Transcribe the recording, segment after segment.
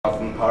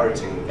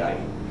pirating the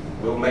game,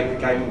 we'll make the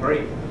game in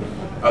Greek.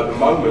 At the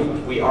moment,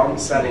 we aren't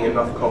selling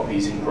enough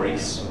copies in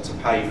Greece to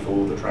pay for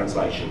the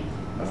translation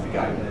of the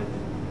game.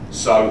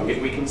 So if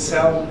we can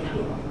sell,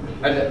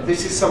 and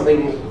this is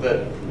something that,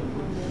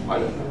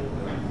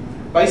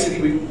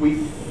 basically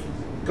we've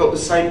got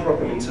the same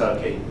problem in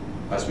Turkey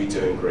as we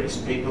do in Greece.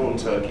 People in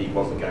Turkey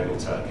want the game in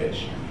Turkish.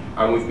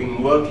 And we've been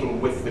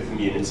working with the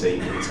community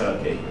in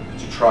Turkey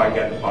to try and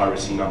get the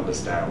piracy numbers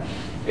down.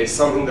 It's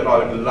something that I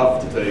would love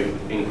to do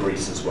in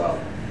Greece as well.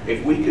 If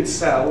we could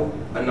sell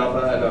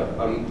another, and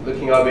I'm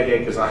looking over here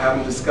because I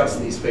haven't discussed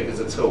these figures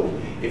at all,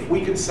 if we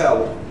could sell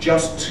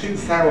just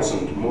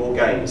 2,000 more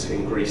games in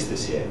Greece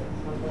this year,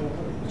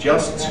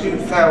 just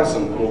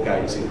 2,000 more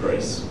games in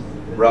Greece,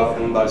 rather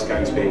than those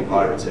games being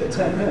pirated,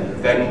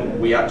 then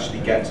we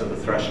actually get to the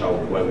threshold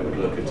where we would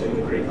look at doing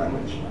the Greek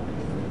language.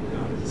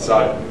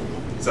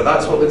 So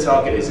that's what the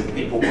target is. If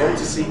people want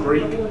to see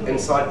Greek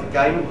inside the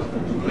game,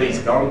 please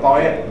go and buy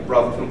it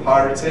rather than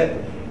pirate it.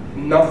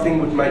 Nothing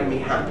would make me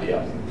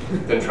happier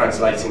than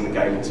translating the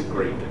game into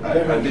Greek.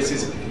 And this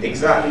is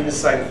exactly the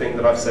same thing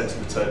that I've said to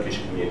the Turkish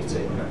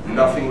community.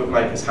 Nothing would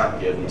make us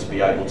happier than to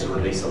be able to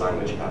release a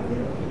language pack.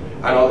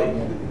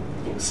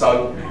 And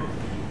so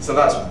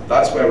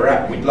that's where we're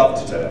at. We'd love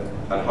to do it,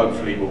 and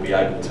hopefully we'll be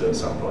able to at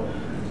some point.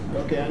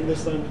 Okay, I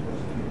understand.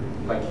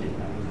 Thank you.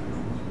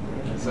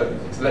 So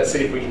let's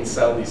see if we can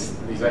sell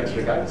these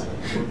extra games.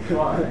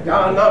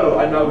 I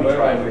know we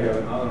try. We have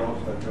another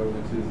obstacle,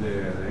 which is the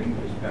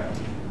English pack.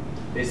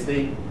 Is the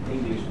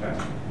English pack.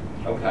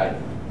 Okay.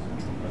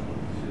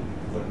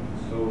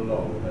 So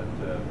low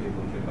that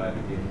people can buy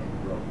the game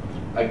abroad.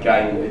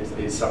 Again,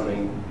 it's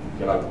something,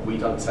 you know, we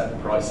don't set the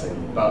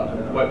pricing, but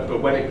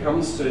when it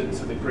comes to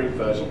the Greek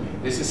version,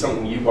 this is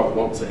something you won't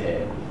want to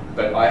hear.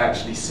 But I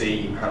actually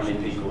see how many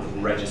people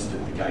have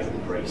registered the game in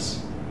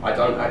Greece. I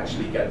don't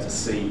actually get to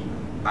see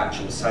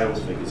actual sales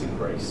figures in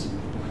Greece.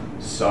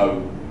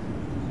 So,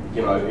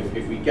 you know,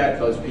 if we get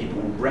those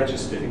people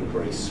registered in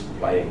Greece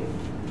playing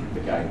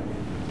the game,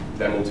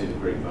 then we'll do the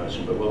Greek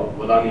version. But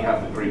we'll only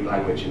have the Greek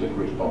language in the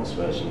Greek box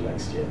version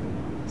next year.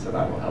 So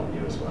that will help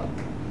you as well.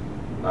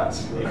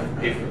 That's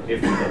if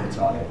we get the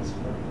targets.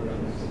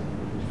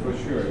 For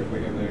sure, if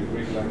we have the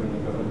Greek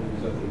language,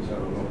 that will sell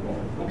a lot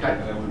more. Okay.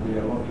 And there will be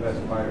a lot less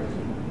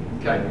piracy.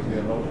 Okay. There will be a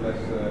lot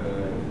less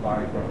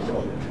buying from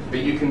abroad.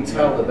 But you can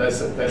tell that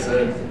there's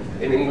a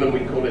in England we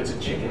call it a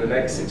chicken and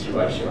egg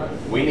situation.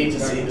 We need to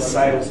see the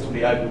sales to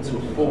be able to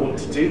afford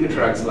to do the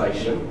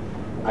translation,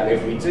 and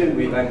if we do,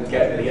 we then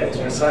get the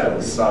extra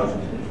sales. So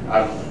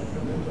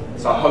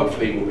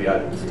hopefully we'll be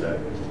able to do it.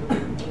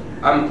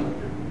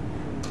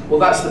 Well,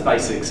 that's the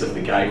basics of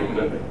the game.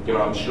 You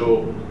know, I'm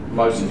sure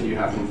most of you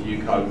have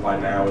review code by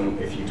now, and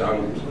if you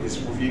don't, is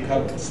review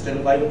code still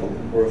available,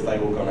 or have they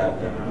all gone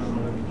out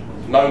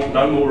now?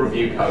 No more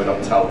review code,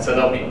 I'm told. So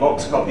there'll be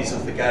box copies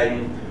of the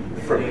game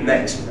from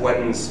next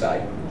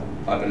Wednesday,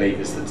 I believe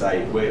is the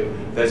date.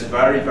 There's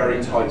very,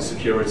 very tight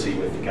security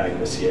with the game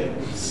this year.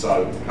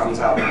 So it comes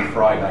out on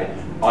Friday.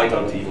 I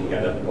don't even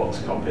get a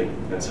box copy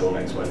until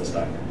next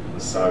Wednesday.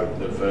 So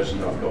the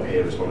version I've got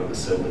here is one of the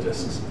silver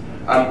discs.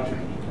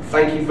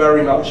 Thank you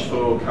very much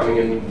for coming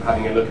and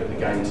having a look at the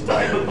game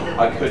today.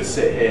 I could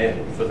sit here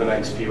for the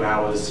next few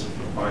hours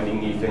finding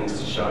new things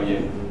to show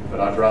you, but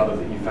I'd rather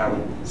that you found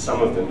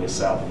some of them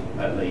yourself,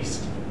 at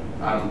least.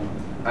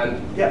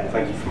 And yeah,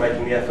 thank you for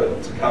making the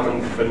effort to come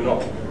and for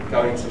not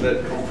going to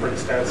the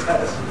conference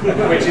downstairs,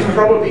 which is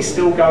probably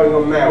still going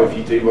on now if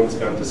you do want to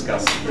go and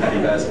discuss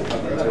teddy bears and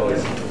cuddly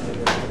toys.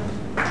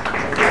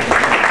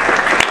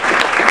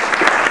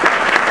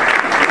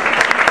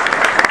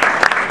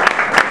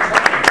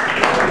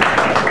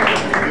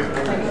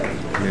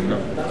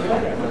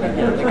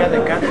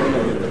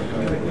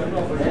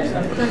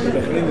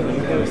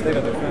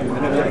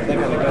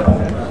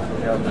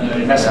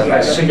 Να σας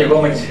ευχαριστήσω και εγώ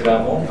με τη σειρά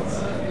μου,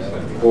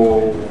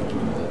 που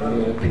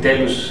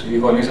επιτέλους οι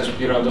γονείς σας που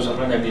πλήρωναν τόσα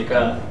χρόνια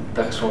αγγλικά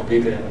τα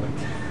χρησιμοποιείτε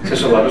σε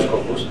σοβαρούς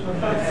σκοπούς.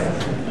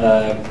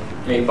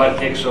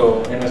 Υπάρχει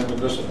έξω ένας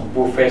μικρός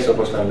μπουφές,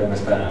 όπως τα λέμε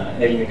στα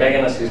ελληνικά,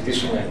 για να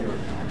συζητήσουμε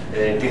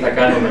τι θα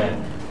κάνουμε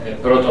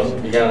πρώτον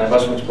για να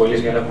ανεβάσουμε τις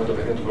πωλήσεις για να έχουμε το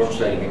παιχνίδι του χρόνου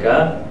στα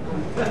ελληνικά.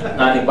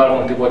 Αν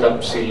υπάρχουν τίποτα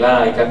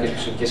ψηλά ή κάποιες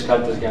φυσικές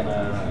κάρτες για να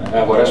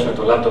αγοράσουμε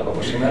το λάπτοπ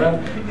από σήμερα.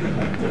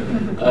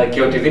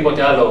 Και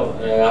οτιδήποτε άλλο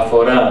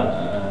αφορά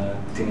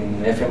την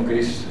FM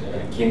Greece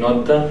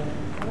κοινότητα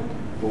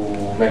που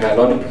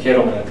μεγαλώνει, που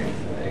χαίρομαι να την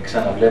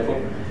ξαναβλέπω.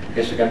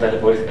 Έστω και αν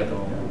ταλαιπωρήθηκα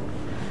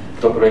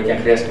το πρωί και αν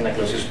χρειάστηκε να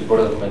κλωσίσω την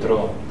πόρτα του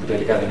μετρό που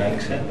τελικά δεν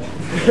άνοιξε.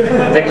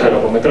 Δεν ξέρω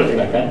από μετρό τι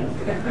να κάνει.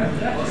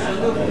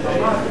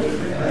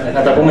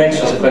 Να τα πούμε έξω.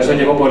 Σας ευχαριστώ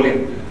και εγώ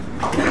πολύ.